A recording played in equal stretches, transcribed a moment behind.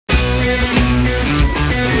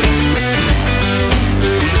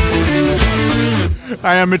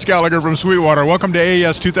Hi, I'm Mitch Gallagher from Sweetwater. Welcome to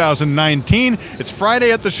AES 2019. It's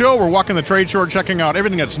Friday at the show. We're walking the trade show, checking out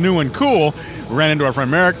everything that's new and cool. We ran into our friend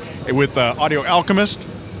Marek with Audio Alchemist,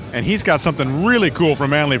 and he's got something really cool from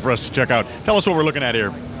Manley for us to check out. Tell us what we're looking at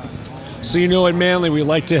here. So you know at Manley we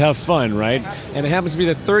like to have fun, right? And it happens to be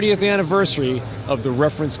the 30th anniversary of the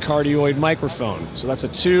Reference Cardioid microphone. So that's a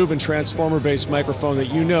tube and transformer-based microphone that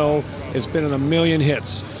you know has been in a million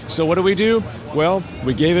hits. So what do? Well,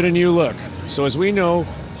 we gave it a new look. So as we know,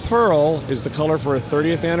 pearl is the color for a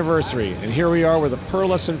 30th anniversary, and here we are with a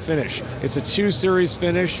pearlescent finish. It's a 2-series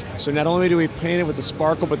finish, so not only do we paint it with the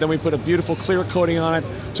sparkle, but then we put a beautiful clear coating on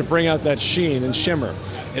it to bring out that sheen and shimmer.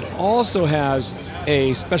 It also has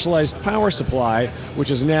a specialized power supply,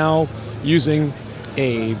 which is now using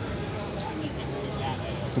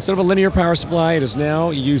instead of a linear power supply, it is now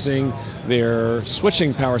using their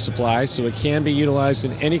switching power supply, so it can be utilized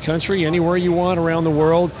in any country, anywhere you want around the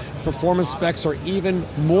world. Performance specs are even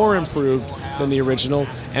more improved than the original,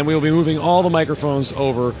 and we will be moving all the microphones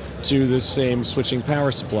over to this same switching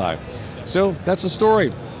power supply. So that's the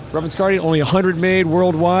story. Reference Cardioid, only 100 made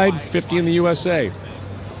worldwide, 50 in the USA.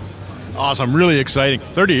 Awesome, really exciting.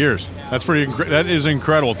 30 years. That is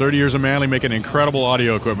incredible. 30 years of Manley making incredible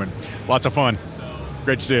audio equipment. Lots of fun.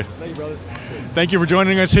 Great to see you. Thank you, brother. Thank you for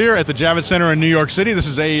joining us here at the Javits Center in New York City. This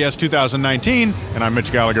is AES 2019, and I'm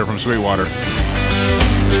Mitch Gallagher from Sweetwater.